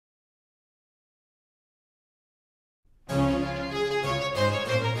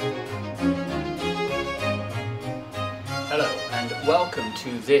welcome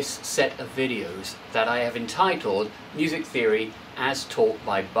to this set of videos that I have entitled Music Theory as Taught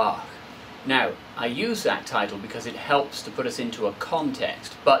by Bach. Now, I use that title because it helps to put us into a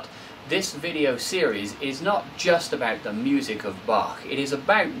context, but this video series is not just about the music of Bach. It is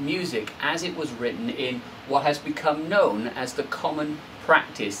about music as it was written in what has become known as the common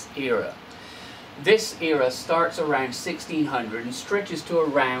practice era. This era starts around 1600 and stretches to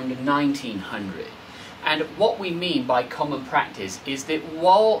around 1900. And what we mean by common practice is that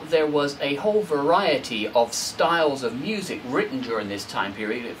while there was a whole variety of styles of music written during this time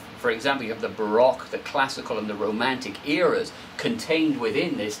period, for example, you have the Baroque, the Classical and the Romantic eras contained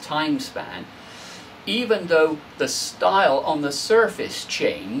within this time span, even though the style on the surface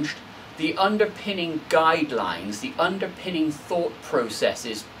changed, the underpinning guidelines, the underpinning thought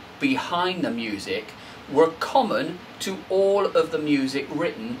processes behind the music were common to all of the music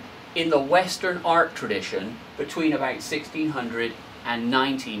written in the Western art tradition between about 1600 and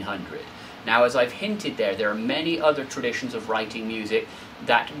 1900. Now, as I've hinted there are many other traditions of writing music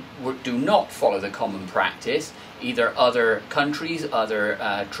that do not follow the common practice, either other countries,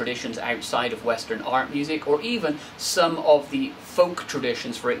 other traditions outside of Western art music, or even some of the folk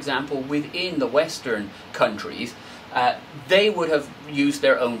traditions, for example, within the Western countries. They would have used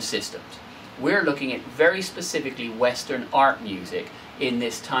their own systems. We're looking at very specifically Western art music in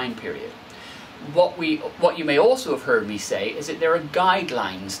this time period. What you may also have heard me say is that there are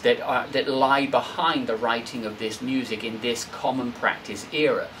guidelines that lie behind the writing of this music in this common practice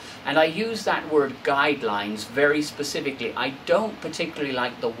era. And I use that word guidelines very specifically. I don't particularly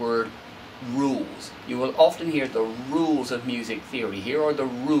like the word rules. You will often hear the rules of music theory. Here are the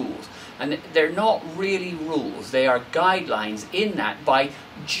rules. And they're not really rules. They are guidelines in that by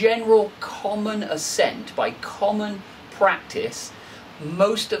general common assent, by common practice,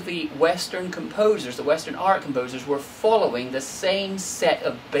 most of the Western composers, the Western art composers, were following the same set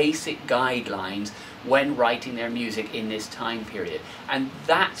of basic guidelines when writing their music in this time period. And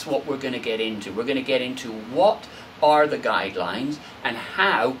that's what we're going to get into. We're going to get into what are the guidelines and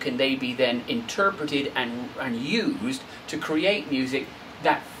how can they be then interpreted and used to create music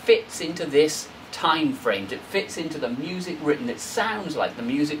that fits into this time frame, that fits into the music written, that sounds like the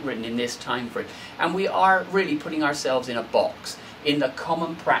music written in this time frame. And we are really putting ourselves in a box, in the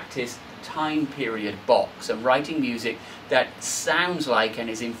common practice time period box, and writing music that sounds like and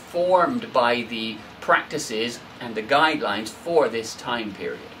is informed by the practices and the guidelines for this time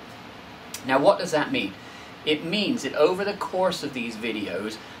period. Now, what does that mean? It means that over the course of these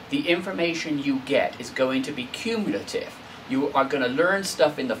videos, the information you get is going to be cumulative. You are going to learn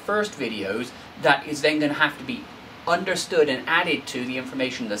stuff in the first videos that is then going to have to be understood and added to the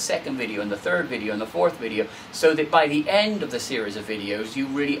information in the second video and the third video and the fourth video, so that by the end of the series of videos you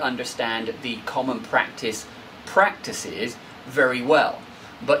really understand the common practices very well.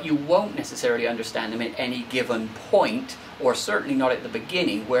 But you won't necessarily understand them at any given point, or certainly not at the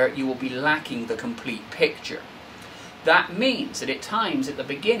beginning, where you will be lacking the complete picture. That means that at times at the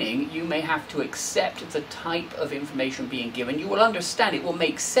beginning you may have to accept the type of information being given. You will understand, it will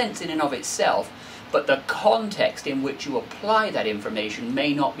make sense in and of itself, but the context in which you apply that information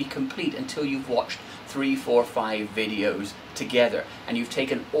may not be complete until you've watched 3, 4, 5 videos together and you've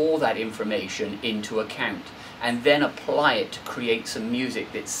taken all that information into account and then apply it to create some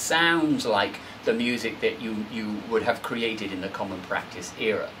music that sounds like the music that you would have created in the common practice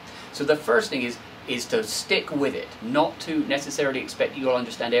era. So the first thing is to stick with it, not to necessarily expect you'll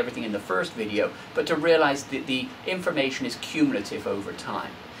understand everything in the first video, but to realize that the information is cumulative over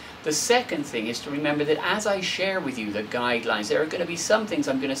time. The second thing is to remember that as I share with you the guidelines, there are going to be some things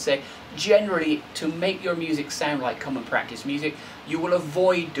I'm going to say. Generally, to make your music sound like common practice music, you will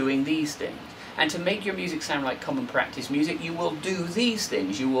avoid doing these things. And to make your music sound like common practice music, you will do these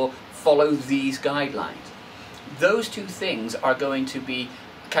things. You will follow these guidelines. Those two things are going to be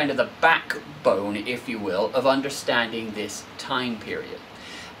kind of the backbone, if you will, of understanding this time period.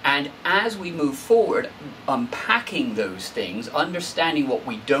 And as we move forward, unpacking those things, understanding what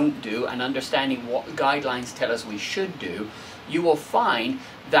we don't do and understanding what guidelines tell us we should do, you will find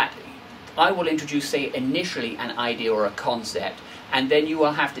that I will introduce, say, initially an idea or a concept, and then you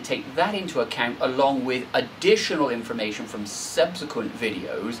will have to take that into account along with additional information from subsequent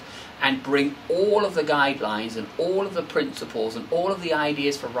videos and bring all of the guidelines and all of the principles and all of the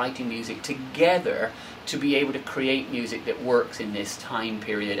ideas for writing music together to be able to create music that works in this time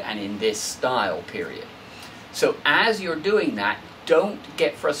period and in this style period. So as you're doing that, don't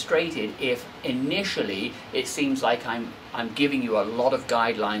get frustrated if initially it seems like I'm giving you a lot of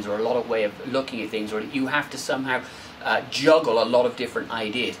guidelines or a lot of way of looking at things, or you have to somehow juggle a lot of different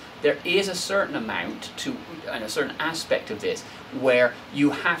ideas. There is a certain amount to, and a certain aspect of this, where you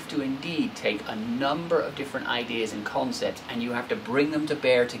have to indeed take a number of different ideas and concepts and you have to bring them to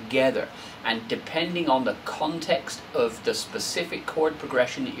bear together. And depending on the context of the specific chord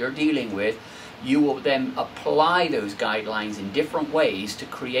progression that you're dealing with, you will then apply those guidelines in different ways to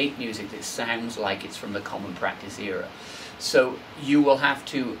create music that sounds like it's from the common practice era. So you will have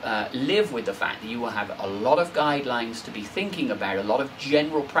to live with the fact that you will have a lot of guidelines to be thinking about, a lot of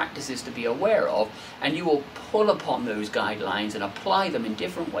general practices to be aware of, and you will pull upon those guidelines and apply them in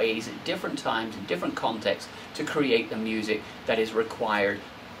different ways, at different times, in different contexts, to create the music that is required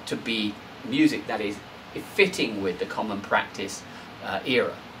to be music that is fitting with the common practice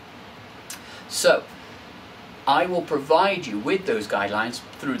era. So, I will provide you with those guidelines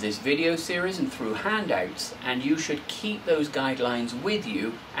through this video series and through handouts, and you should keep those guidelines with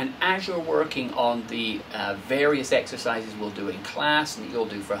you, and as you're working on the various exercises we'll do in class and that you'll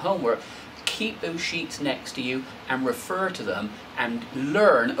do for homework, keep those sheets next to you and refer to them and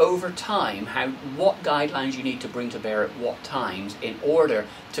learn over time what guidelines you need to bring to bear at what times in order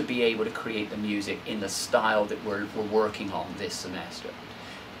to be able to create the music in the style that we're working on this semester.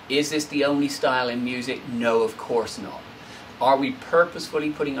 Is this the only style in music? No, of course not. Are we purposefully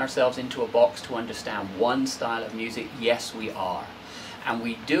putting ourselves into a box to understand one style of music? Yes, we are. And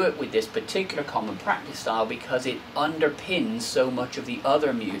we do it with this particular common practice style because it underpins so much of the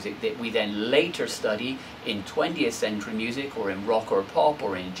other music that we then later study in 20th century music, or in rock or pop,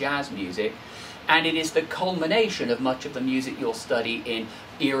 or in jazz music. And it is the culmination of much of the music you'll study in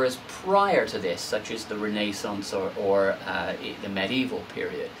eras prior to this, such as the Renaissance or the medieval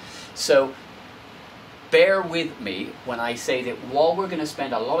period. So bear with me when I say that while we're going to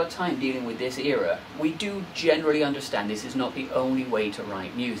spend a lot of time dealing with this era, we do generally understand this is not the only way to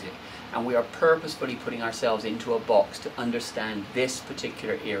write music, and we are purposefully putting ourselves into a box to understand this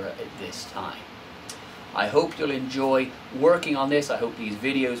particular era at this time. I hope you'll enjoy working on this. I hope these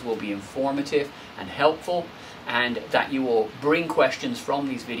videos will be informative and helpful, and that you will bring questions from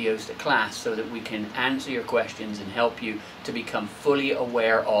these videos to class so that we can answer your questions and help you to become fully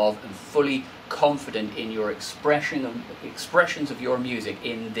aware of and fully confident in your expressions of your music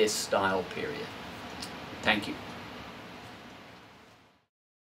in this style period. Thank you.